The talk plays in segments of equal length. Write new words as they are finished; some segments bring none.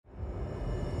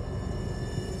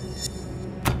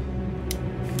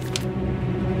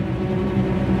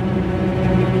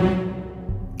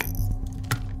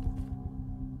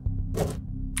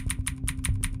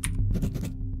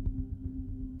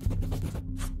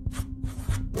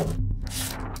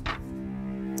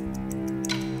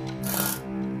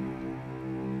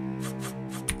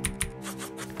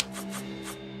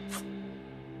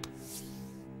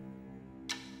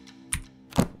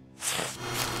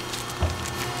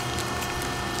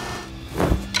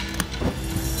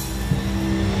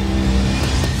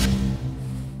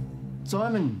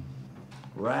Simon.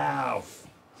 Ralph.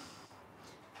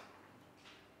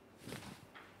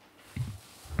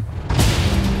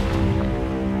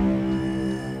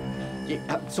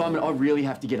 Yeah, Simon, I really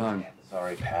have to get home.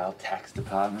 Sorry, pal. Tax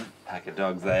department. Pack of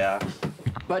dogs they are.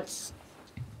 But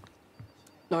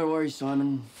no worries,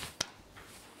 Simon.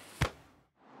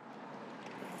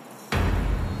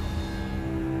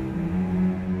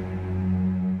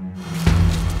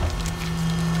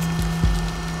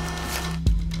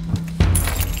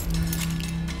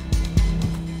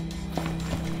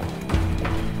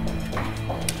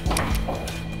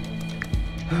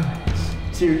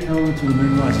 Serial element to the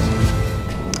moon rises.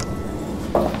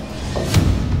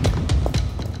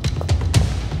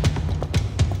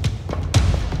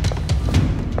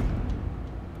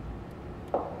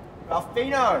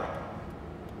 Ralphino!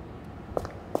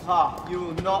 Ah, you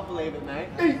will not believe it, mate.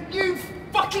 Are you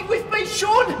fucking with me,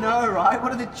 Sean? No, right?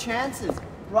 What are the chances?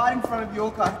 Right in front of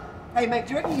your car. Hey, mate,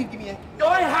 do you reckon you'd give me a...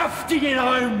 I have to get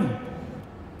home.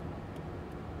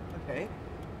 Okay.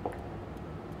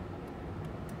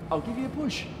 I'll give you a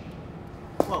push.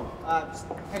 Whoa, just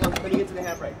hang on, let me get to the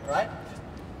handbrake, alright?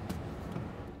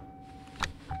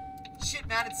 Shit,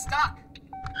 man, it's stuck!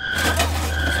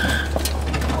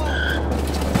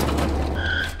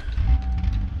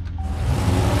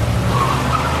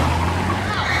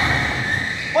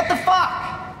 What the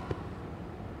fuck?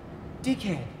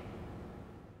 Dickhead.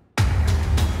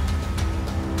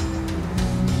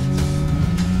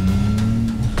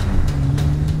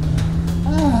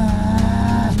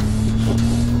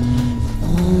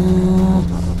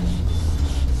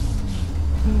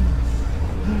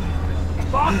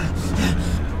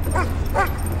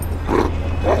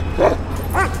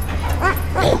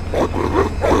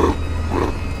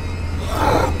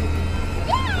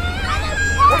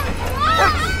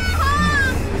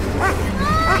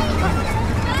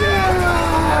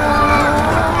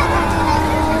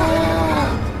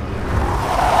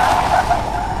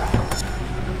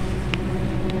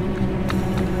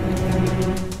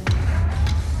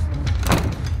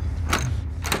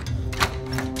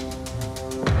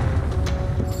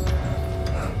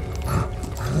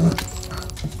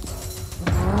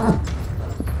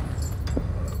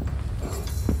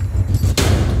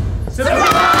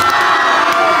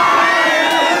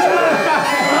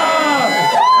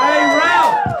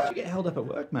 Up at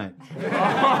work, mate.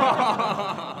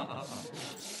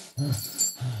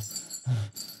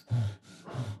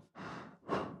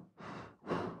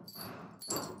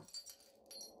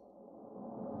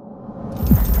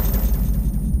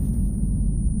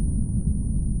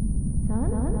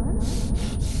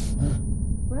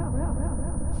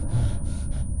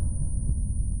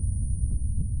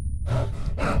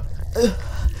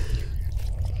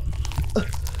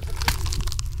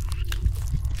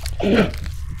 Son?